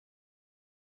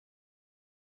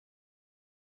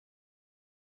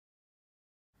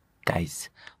Guys,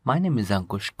 my name is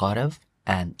Ankush Kaurav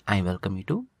and I welcome you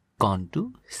to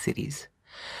gontuseries.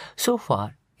 So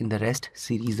far in the REST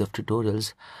series of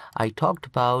tutorials, I talked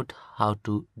about how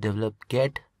to develop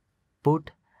get, put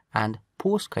and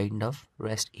post kind of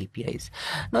REST APIs.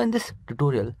 Now in this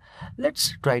tutorial,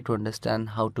 let's try to understand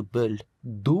how to build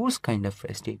those kind of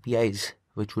REST APIs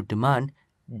which would demand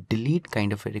delete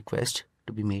kind of a request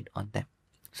to be made on them.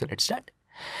 So let's start.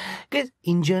 Guys,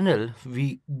 in general,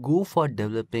 we go for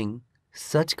developing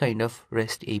such kind of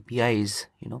REST APIs,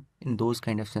 in those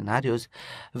kind of scenarios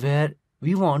where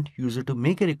we want user to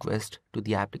make a request to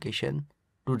the application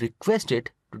to request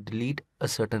it to delete a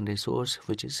certain resource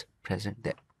which is present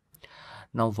there.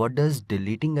 Now, what does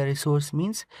deleting a resource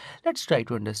means? Let's try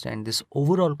to understand this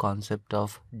overall concept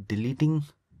of deleting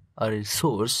a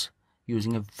resource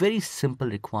using a very simple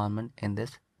requirement in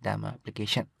this demo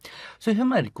application. So here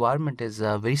my requirement is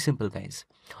very simple, guys.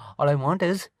 All I want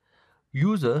is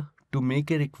user to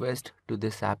make a request to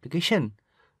this application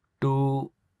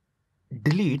to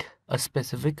delete a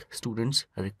specific student's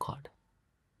record.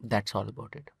 That's all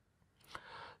about it.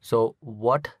 So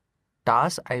what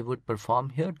task I would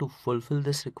perform here to fulfill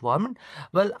this requirement?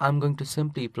 Well, I'm going to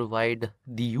simply provide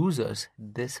the users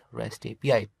this REST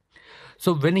API.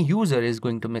 So when a user is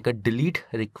going to make a delete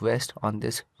request on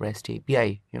this REST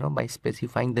API, by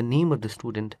specifying the name of the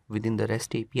student within the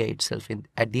REST API itself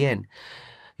at the end,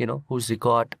 whose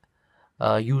record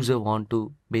user want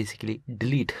to basically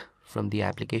delete from the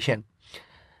application.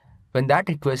 When that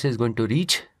request is going to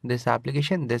reach this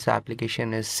application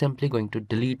is simply going to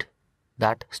delete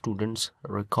that student's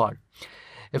record.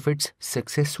 If it's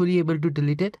successfully able to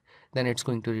delete it, then it's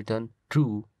going to return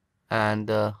true,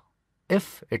 and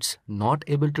if it's not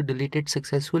able to delete it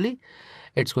successfully,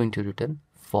 it's going to return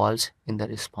false in the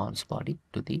response body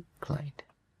to the client.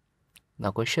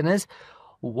 Now question is,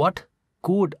 what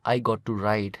code I got to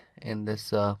write in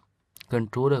this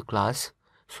controller class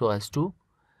so as to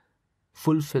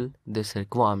fulfill this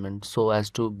requirement, so as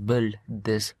to build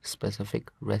this specific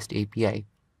REST API?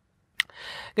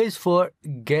 Guys, for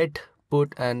get,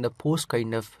 put and the post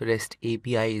kind of REST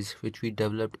APIs which we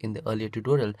developed in the earlier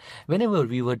tutorial, whenever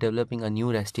we were developing a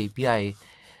new REST API,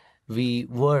 we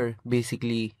were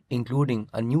basically including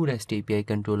a new REST API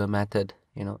controller method,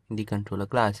 in the controller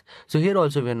class. So here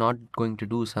also we're not going to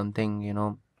do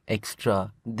something,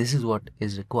 extra. This is what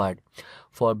is required.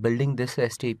 For building this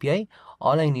REST API,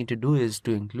 all I need to do is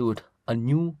to include a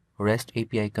new REST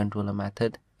API controller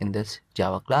method in this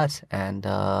Java class, and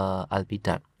I'll be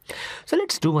done. So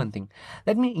let's do one thing.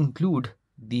 Let me include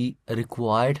the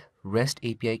required REST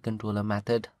API controller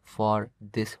method for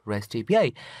this REST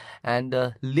API,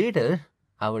 and later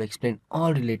I will explain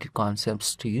all related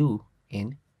concepts to you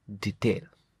in detail.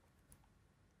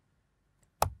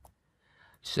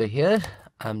 So here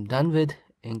I'm done with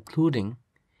including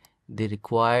the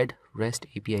required REST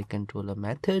API controller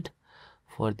method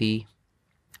for the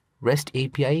REST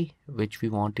API which we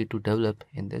wanted to develop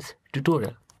in this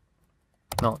tutorial.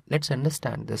 Now let's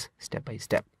understand this step by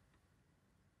step.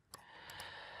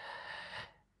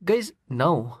 Guys,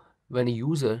 now when a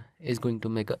user is going to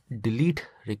make a delete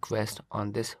request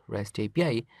on this REST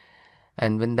API,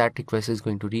 and when that request is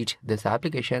going to reach this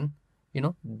application,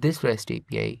 this REST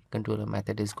API controller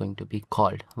method is going to be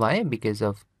called. Why? Because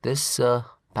of this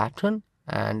pattern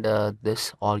and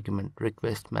this argument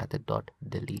request method dot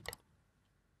delete.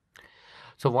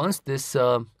 So once this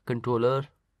controller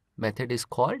method is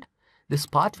called, this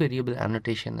path variable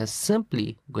annotation is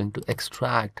simply going to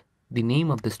extract the name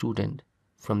of the student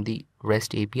from the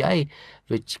REST API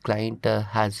which client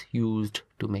has used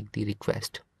to make the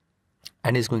request,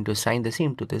 and is going to assign the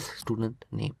same to this student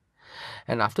name.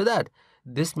 And after that,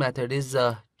 this method is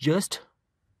just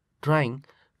trying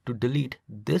to delete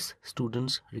this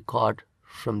student's record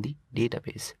from the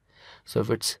database. So if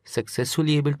it's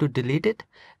successfully able to delete it,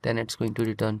 then it's going to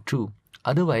return true.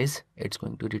 Otherwise, it's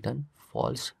going to return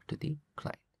false to the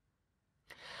client.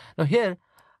 Now here,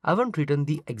 I haven't written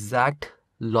the exact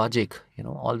logic,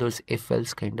 all those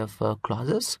if-else kind of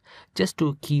clauses, just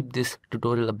to keep this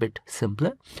tutorial a bit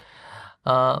simpler.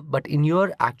 But in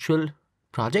your actual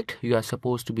project, you are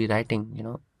supposed to be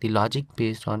writing, the logic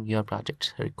based on your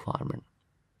project's requirement.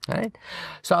 Alright.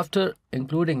 So after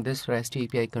including this REST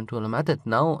API controller method,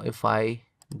 now if I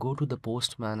go to the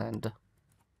Postman and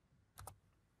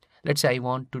let's say I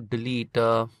want to delete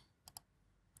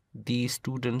the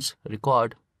student's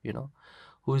record,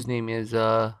 whose name is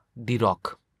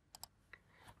D-Rock.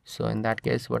 So in that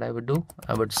case, what I would do,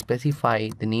 I would specify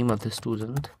the name of the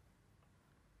student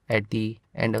at the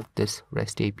end of this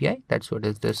REST API. That's what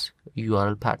is this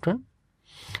URL pattern.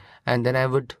 And then I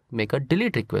would make a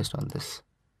delete request on this.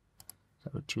 So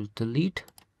I would choose delete.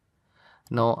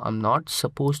 Now I'm not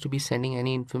supposed to be sending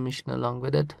any information along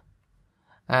with it.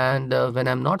 And when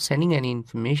I'm not sending any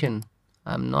information,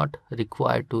 I'm not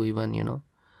required to even,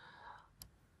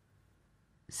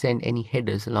 send any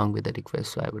headers along with the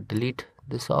request. So I would delete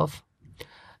this off.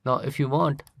 Now, if you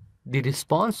want the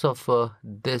response of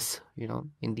this,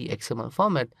 in the XML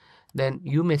format, then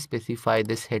you may specify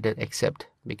this header except,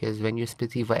 because when you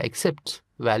specify except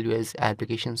value as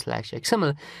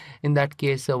application/XML, in that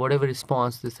case, whatever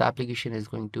response this application is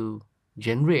going to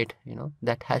generate,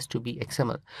 that has to be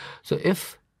XML. So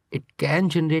if it can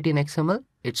generate in XML,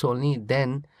 it's only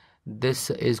then this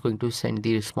is going to send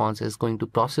the response, is going to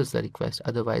process the request.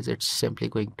 Otherwise, it's simply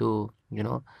going to,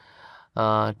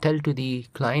 tell to the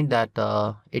client that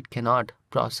it cannot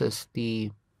process the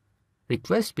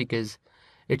request because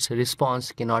its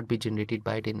response cannot be generated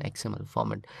by it in XML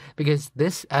format, because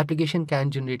this application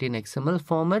can generate in XML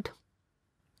format.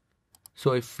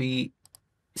 So if we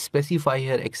specify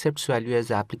here accepts value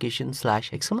as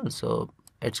application/XML, so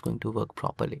it's going to work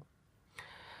properly.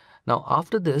 Now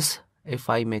after this, if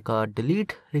I make a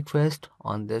delete request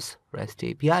on this REST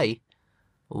API,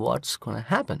 what's gonna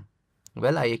happen?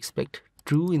 Well, I expect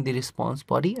true in the response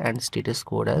body and status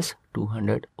code as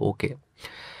 200 OK.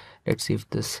 Let's see if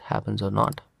this happens or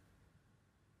not.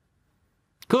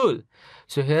 Cool.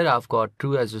 So here I've got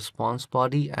true as response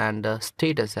body and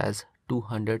status as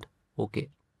 200 OK.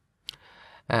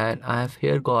 And I have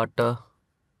here got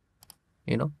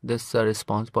this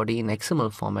response body in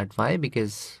XML format. Why?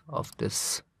 Because of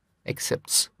this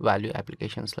accepts value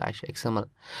application/XML.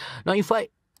 Now if I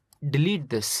delete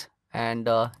this and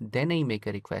then I make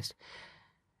a request,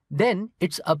 then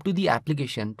it's up to the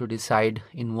application to decide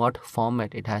in what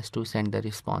format it has to send the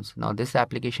response. Now this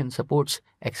application supports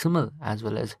XML as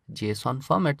well as JSON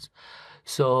formats,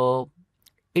 so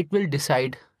it will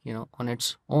decide on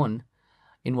its own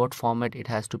in what format it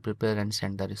has to prepare and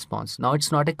send the response. Now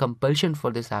it's not a compulsion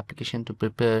for this application to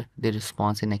prepare the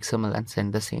response in XML and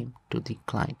send the same to the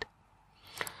client.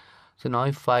 So now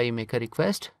if I make a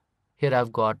request, here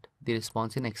I've got the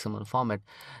response in XML format.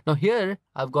 Now here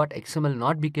I've got XML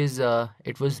not because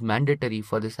it was mandatory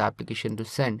for this application to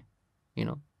send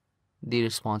the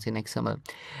response in XML.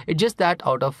 It's just that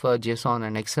out of JSON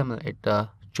and XML, it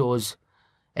chose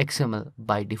XML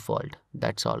by default.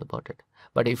 That's all about it.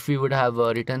 But if we would have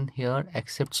written here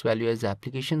accepts value as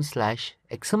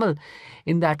application/XML,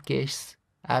 in that case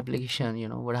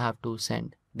application would have to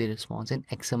send the response in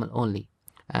XML only.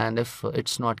 And if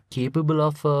it's not capable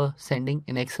of sending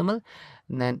in XML,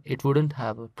 then it wouldn't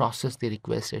have processed the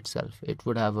request itself. It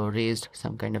would have raised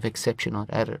some kind of exception or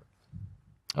error.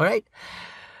 All right.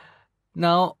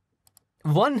 Now,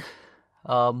 one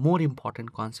more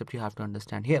important concept you have to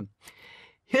understand here.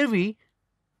 Here we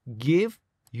gave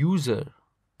user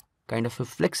kind of a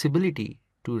flexibility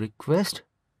to request,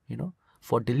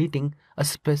 for deleting a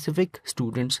specific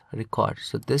student's record.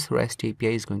 So this REST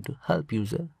API is going to help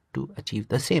user to achieve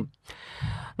the same.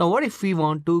 Now, what if we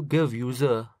want to give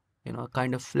user, a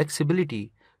kind of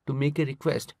flexibility to make a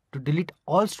request to delete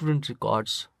all student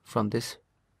records from this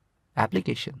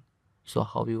application? So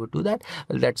how we would do that?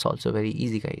 Well, that's also very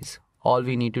easy, guys. All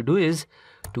we need to do is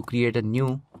to create a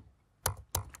new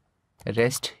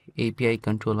REST API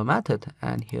controller method,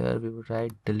 and here we will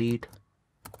write delete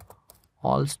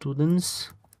all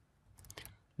students.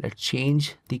 Let's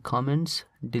change the comments,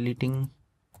 deleting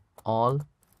all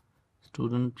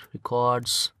student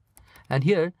records. And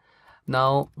here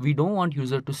now we don't want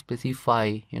user to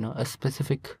specify a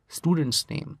specific student's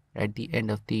name at the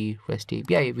end of the REST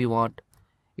API. We want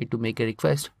it to make a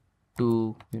request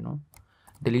to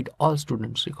delete all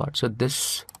students records. So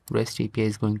this REST API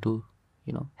is going to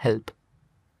help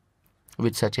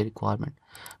with such a requirement.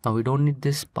 Now we don't need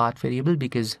this path variable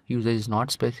because user is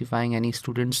not specifying any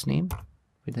student's name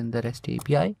within the REST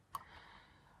API.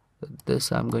 So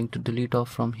this I'm going to delete off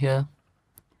from here.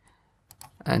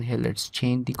 And here let's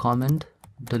change the comment,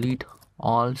 delete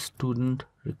all student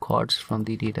records from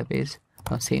the database.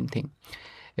 Now same thing.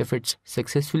 If it's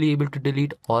successfully able to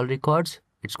delete all records,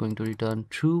 it's going to return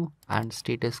true and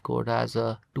status code as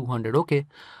a 200 OK,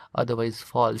 otherwise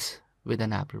false with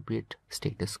an appropriate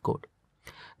status code.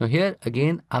 Now here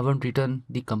again I haven't written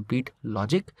the complete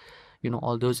logic,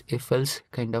 all those if-else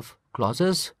kind of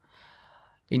clauses.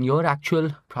 In your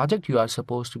actual project, you are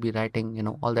supposed to be writing,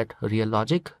 all that real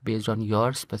logic based on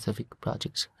your specific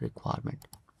project's requirement.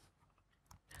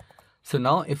 So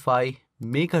now if I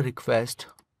make a request,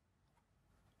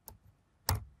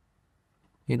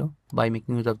 by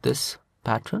making use of this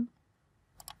pattern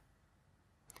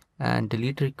and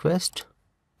delete request,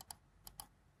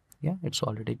 yeah, it's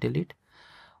already delete.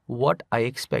 what I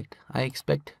expect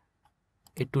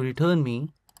it to return me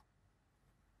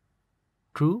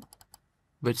true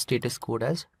with status code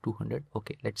as 200.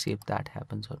 Okay, let's see if that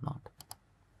happens or not.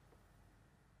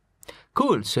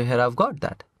 Cool, so here I've got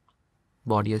that.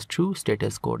 Body as true,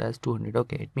 status code as 200.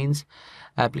 Okay, it means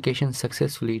application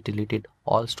successfully deleted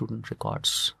all student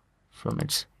records from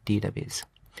its database.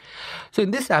 So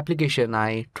in this application,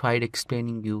 I tried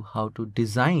explaining you how to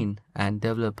design and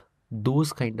develop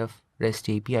those kind of REST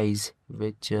APIs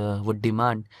which would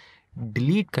demand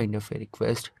delete kind of a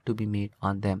request to be made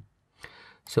on them.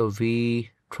 So we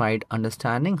tried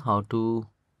understanding how to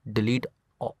delete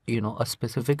a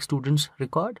specific student's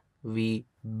record. We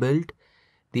built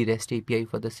the REST API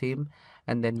for the same,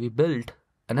 and then we built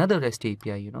another REST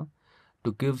API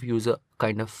to give user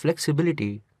kind of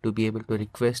flexibility to be able to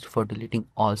request for deleting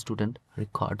all student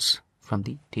records from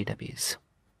the database.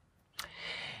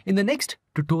 In the next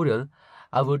tutorial,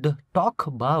 I would talk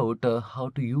about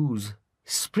how to use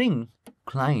Spring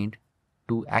client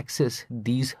to access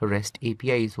these REST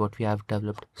APIs what we have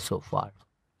developed so far.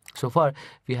 So far,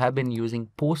 we have been using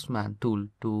Postman tool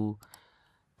to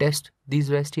test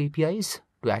these REST APIs,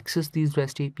 to access these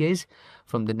REST APIs.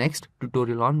 From the next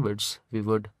tutorial onwards, we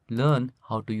would learn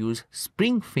how to use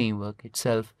Spring framework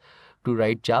itself to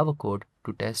write Java code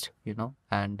to test,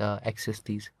 and access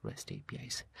these REST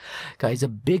APIs. Guys, a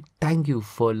big thank you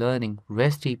for learning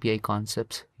REST API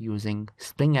concepts using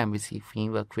Spring MVC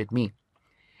framework with me.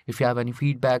 If you have any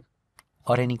feedback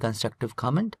or any constructive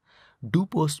comment, do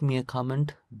post me a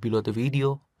comment below the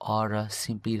video or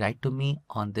simply write to me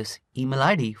on this email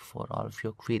ID for all of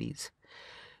your queries.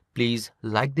 Please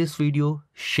like this video,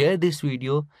 share this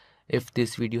video if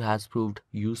this video has proved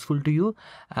useful to you,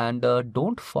 and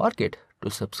don't forget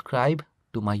to subscribe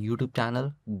to my YouTube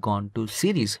channel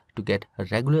gontuseries to get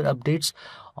regular updates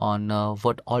on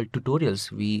what all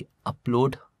tutorials we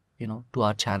upload to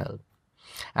our channel.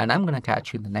 And I'm gonna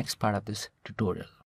catch you in the next part of this tutorial.